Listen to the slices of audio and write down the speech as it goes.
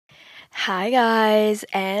Hi, guys,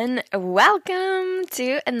 and welcome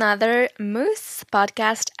to another MUUSS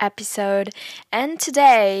Podcast episode. And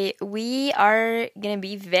today we are gonna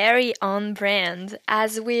be very on brand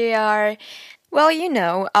as we are,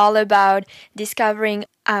 all about discovering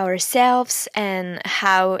ourselves and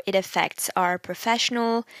how it affects our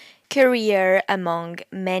professional career, among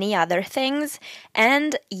many other things.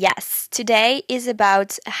 And yes, today is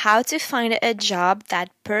about how to find a job that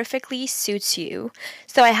perfectly suits you.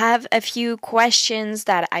 So I have a few questions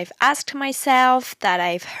that I've asked myself, that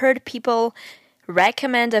I've heard people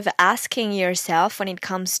recommend of asking yourself when it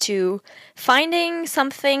comes to finding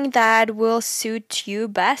something that will suit you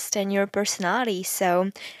best and your personality.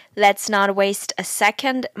 So let's not waste a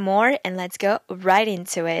second more and let's go right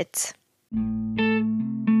into it.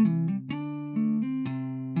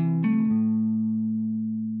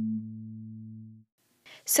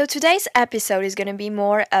 So today's episode is going to be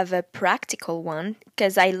more of a practical one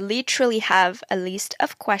because I literally have a list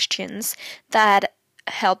of questions that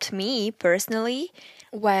helped me personally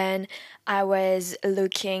when I was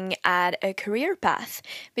looking at a career path.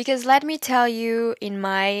 Because let me tell you, in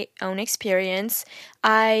my own experience,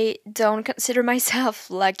 I don't consider myself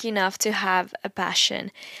lucky enough to have a passion.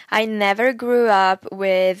 I never grew up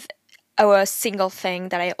with a single thing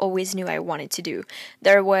that I always knew I wanted to do.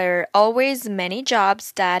 There were always many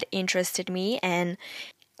jobs that interested me, and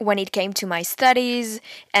when it came to my studies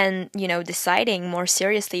and, deciding more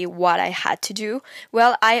seriously what I had to do,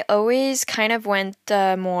 well, I always kind of went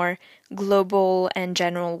the more global and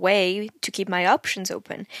general way to keep my options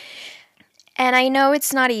open. And I know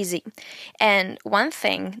it's not easy. And one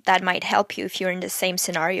thing that might help you if you're in the same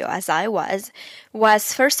scenario as I was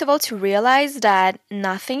first of all to realize that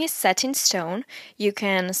nothing is set in stone. You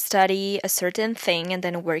can study a certain thing and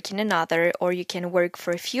then work in another, or you can work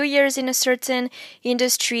for a few years in a certain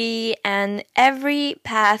industry, and every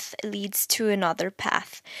path leads to another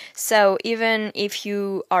path. So even if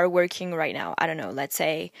you are working right now, I don't know, let's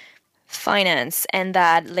say finance, and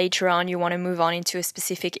that later on you want to move on into a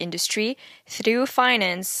specific industry through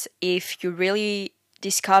finance, if you really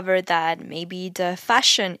discover that maybe the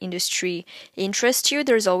fashion industry interests you,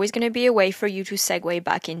 there's always going to be a way for you to segue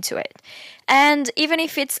back into it. And even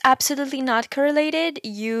if it's absolutely not correlated,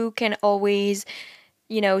 you can always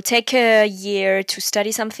take a year to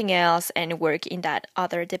study something else and work in that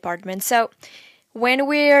other department. So when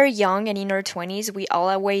we're young and in our 20s, we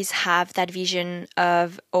always have that vision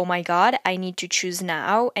of, oh my God, I need to choose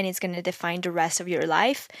now and it's going to define the rest of your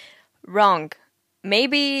life. Wrong.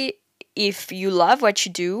 Maybe if you love what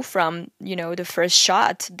you do from, the first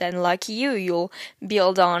shot, then lucky you, you'll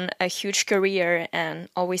build on a huge career and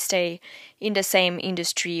always stay in the same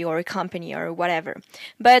industry or company or whatever.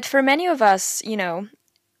 But for many of us,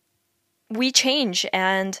 we change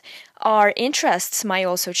and our interests might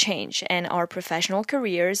also change, and our professional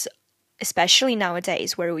careers, especially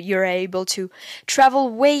nowadays where you're able to travel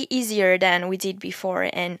way easier than we did before.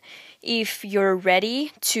 And if you're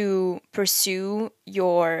ready to pursue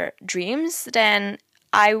your dreams, then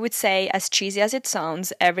I would say, as cheesy as it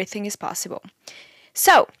sounds, everything is possible.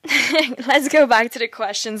 So let's go back to the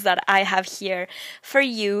questions that I have here for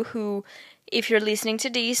you who, if you're listening to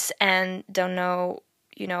this and don't know,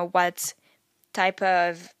 what type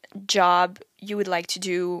of job you would like to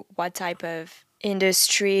do, what type of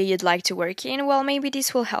industry you'd like to work in, well, maybe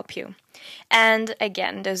this will help you. And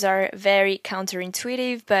again, those are very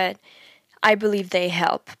counterintuitive, but I believe they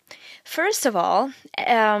help. First of all,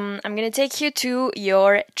 I'm going to take you to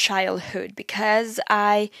your childhood, because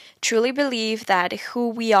I truly believe that who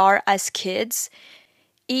we are as kids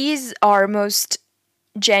is our most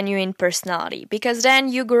genuine personality, because then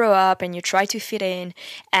you grow up and you try to fit in,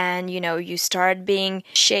 and you start being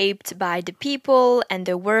shaped by the people and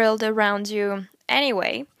the world around you.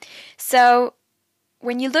 Anyway, so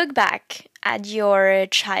when you look back at your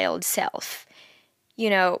child self,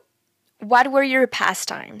 what were your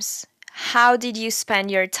pastimes? How did you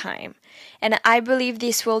spend your time? And I believe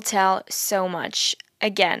this will tell so much.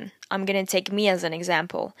 Again, I'm gonna take me as an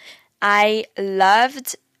example. I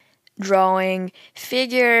loved drawing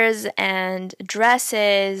figures and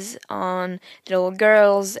dresses on little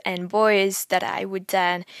girls and boys that I would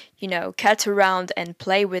then, cut around and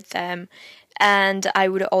play with them. And I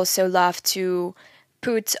would also love to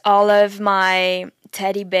put all of my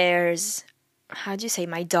teddy bears,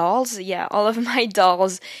 my dolls? Yeah, all of my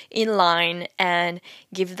dolls in line and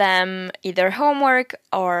give them either homework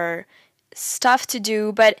or stuff to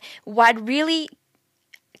do. But what really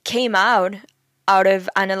came out of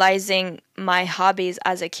analyzing my hobbies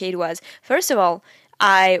as a kid was, first of all,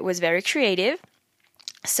 I was very creative.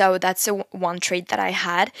 So that's one trait that I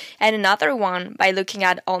had. And another one, by looking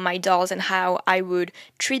at all my dolls and how I would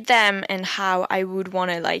treat them and how I would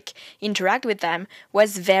want to like interact with them,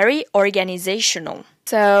 was very organizational.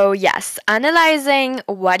 So yes, analyzing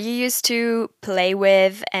what you used to play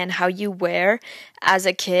with and how you were as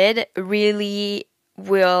a kid really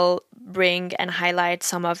will bring and highlight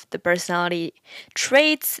some of the personality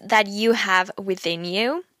traits that you have within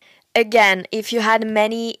you. Again, if you had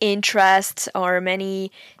many interests or many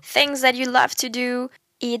things that you love to do,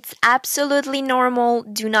 it's absolutely normal.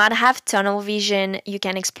 Do not have tunnel vision. You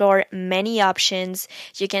can explore many options.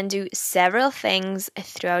 You can do several things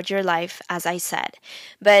throughout your life, as I said.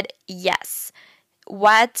 But yes,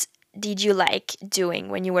 what did you like doing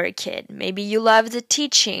when you were a kid? Maybe you loved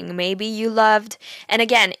teaching. Maybe you loved, and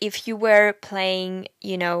again, if you were playing,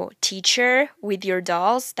 teacher with your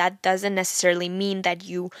dolls, that doesn't necessarily mean that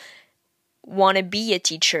you want to be a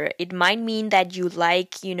teacher. It might mean that you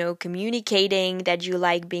like, communicating, that you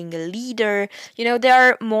like being a leader. There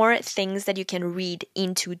are more things that you can read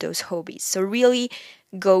into those hobbies. So really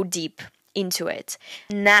go deep into it.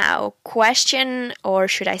 Now, question, or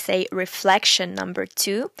should I say reflection number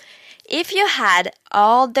 2. If you had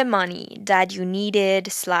all the money that you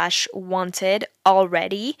needed / wanted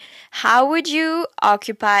already, how would you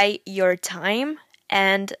occupy your time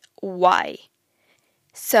and why?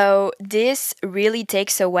 So this really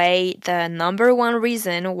takes away the number one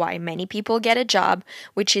reason why many people get a job,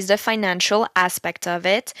 which is the financial aspect of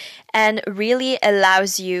it, and really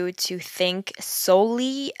allows you to think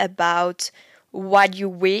solely about what you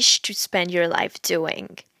wish to spend your life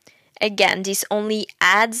doing. Again, this only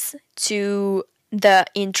adds to the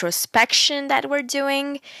introspection that we're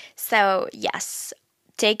doing. So yes,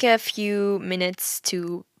 take a few minutes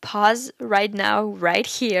to pause right now, right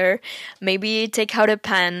here. Maybe take out a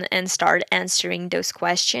pen and start answering those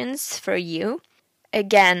questions for you.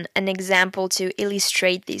 Again, an example to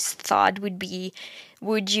illustrate this thought would be,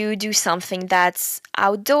 would you do something that's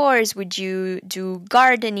outdoors? Would you do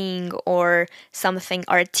gardening or something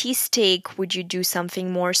artistic? Would you do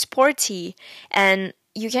something more sporty? And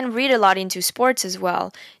you can read a lot into sports as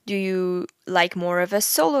well. Do you like more of a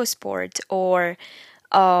solo sport or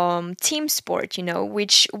team sport,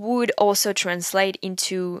 which would also translate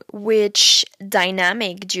into which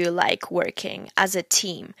dynamic do you like working as a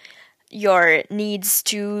team? Your needs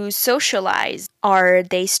to socialize, are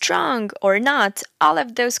they strong or not? All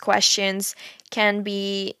of those questions can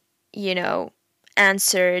be,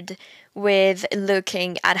 answered with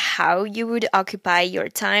looking at how you would occupy your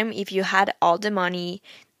time if you had all the money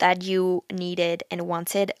that you needed and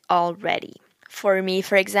wanted already. For me,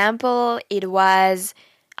 for example, it was,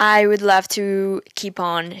 I would love to keep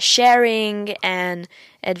on sharing and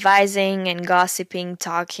advising and gossiping,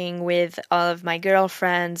 talking with all of my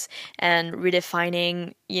girlfriends and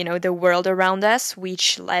redefining, the world around us,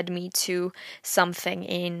 which led me to something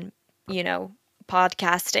in,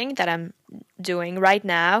 podcasting that I'm doing right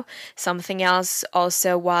now. Something else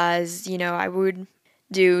also was, I would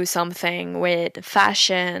do something with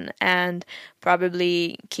fashion and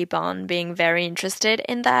probably keep on being very interested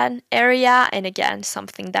in that area. And again,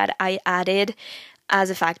 something that I added as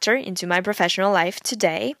a factor into my professional life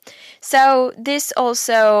today. So this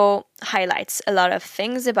also highlights a lot of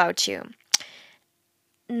things about you.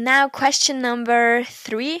 Now, question number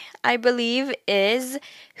 3, I believe, is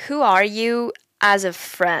who are you as a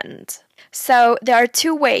friend? So there are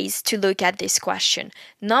 2 ways to look at this question.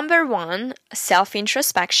 Number 1,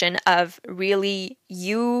 self-introspection of really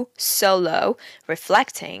you solo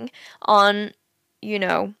reflecting on,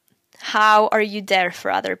 how are you there for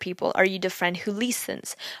other people? Are you the friend who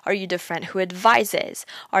listens? Are you the friend who advises?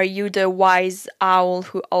 Are you the wise owl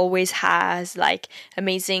who always has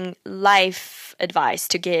amazing life advice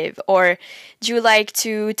to give? Or do you like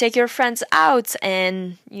to take your friends out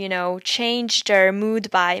and, change their mood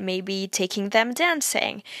by maybe taking them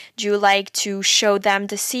dancing? Do you like to show them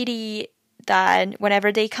the city that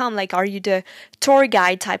whenever they come, are you the tour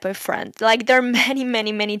guide type of friend? There are many,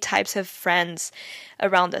 many, many types of friends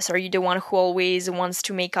around us. Are you the one who always wants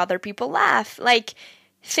to make other people laugh?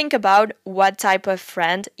 Think about what type of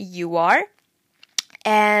friend you are.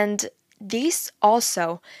 And this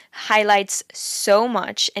also highlights so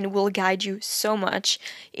much and will guide you so much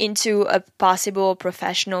into a possible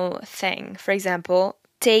professional thing. For example,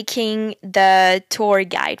 taking the tour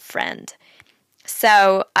guide friend.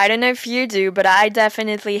 So, I don't know if you do, but I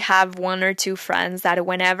definitely have 1 or 2 friends that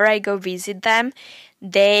whenever I go visit them,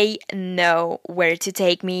 they know where to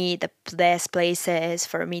take me, the best places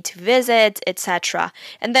for me to visit, etc.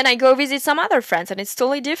 And then I go visit some other friends and it's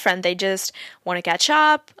totally different. They just want to catch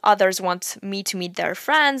up, others want me to meet their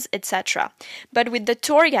friends, etc. But with the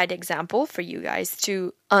tour guide example, for you guys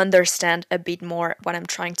to understand a bit more what I'm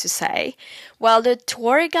trying to say, well, the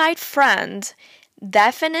tour guide friend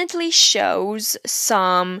definitely shows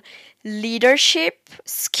some leadership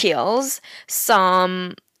skills,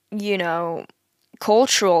 some,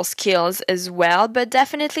 cultural skills as well, but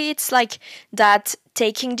definitely it's like that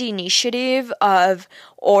taking the initiative of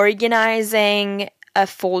organizing a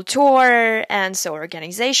full tour, and so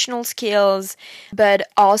organizational skills, but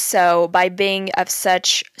also by being of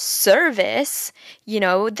such service,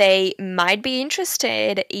 they might be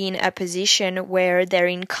interested in a position where they're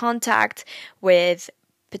in contact with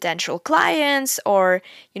potential clients, or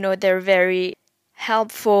they're very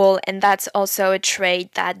helpful, and that's also a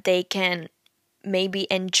trait that they can maybe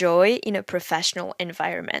enjoy in a professional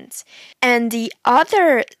environment. And the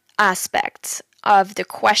other aspect of the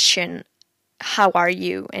question, how are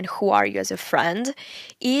you and who are you as a friend,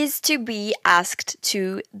 is to be asked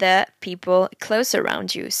to the people close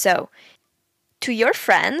around you. So to your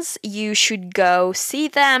friends, you should go see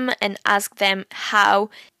them and ask them how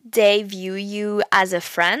they view you as a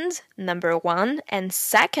friend, number one, and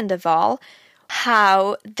second of all,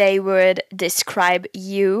 how they would describe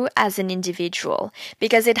you as an individual,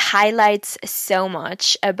 because it highlights so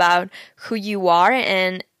much about who you are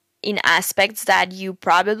and in aspects that you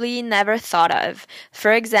probably never thought of.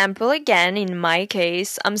 For example, again, in my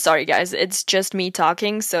case, I'm sorry guys, it's just me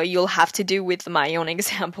talking, so you'll have to do with my own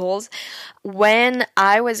examples. When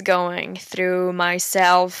I was going through my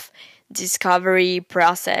self-discovery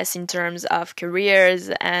process in terms of careers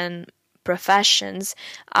and professions,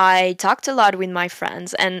 I talked a lot with my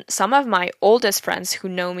friends, and some of my oldest friends who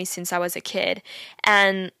know me since I was a kid,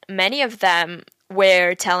 and many of them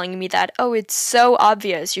were telling me that, oh, it's so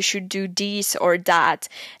obvious, you should do this or that,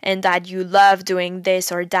 and that you love doing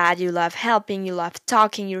this or that, you love helping, you love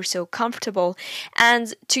talking, you're so comfortable.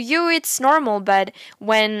 And to you it's normal, but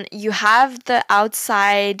when you have the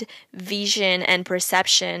outside vision and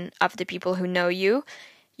perception of the people who know you,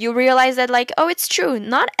 you realize that, like, oh, it's true,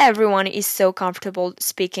 not everyone is so comfortable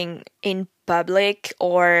speaking in public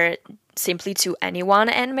or simply to anyone,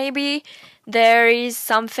 and maybe there is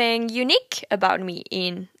something unique about me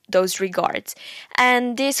in those regards.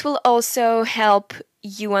 And this will also help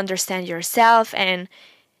you understand yourself and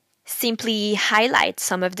simply highlight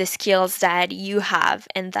some of the skills that you have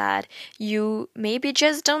and that you maybe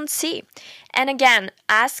just don't see. And again,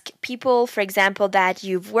 ask people, for example, that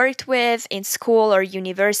you've worked with in school or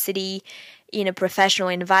university, in a professional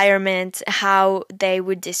environment, how they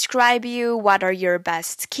would describe you, what are your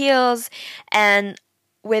best skills, and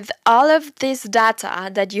with all of this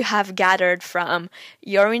data that you have gathered from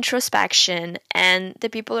your introspection and the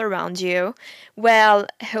people around you, well,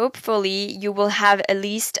 hopefully you will have a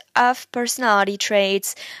list of personality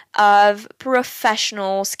traits, of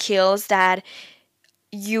professional skills that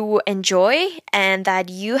you enjoy and that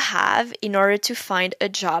you have in order to find a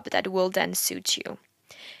job that will then suit you.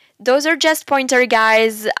 Those are just pointer,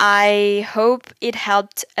 guys. I hope it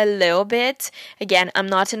helped a little bit. Again, I'm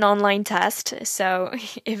not an online test, so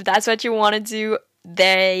if that's what you want to do,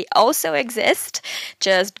 they also exist.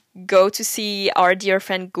 Just go to see our dear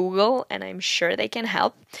friend Google, and I'm sure they can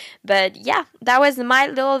help. But yeah, that was my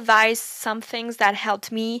little advice, some things that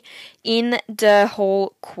helped me in the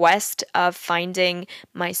whole quest of finding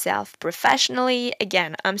myself professionally.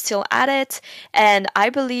 Again, I'm still at it, and I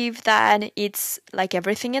believe that it's like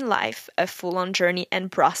everything in life, a full-on journey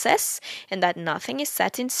and process, and that nothing is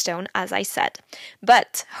set in stone, as I said.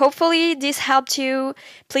 But hopefully this helped you.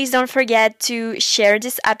 Please don't forget to share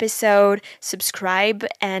this episode, subscribe,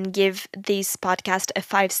 and give this podcast a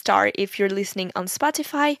 5-star if you're listening on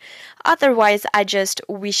Spotify. Otherwise, I just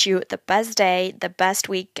wish you the best day, the best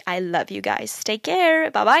week. I love you guys. Take care.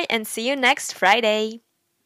 Bye bye, and see you next Friday.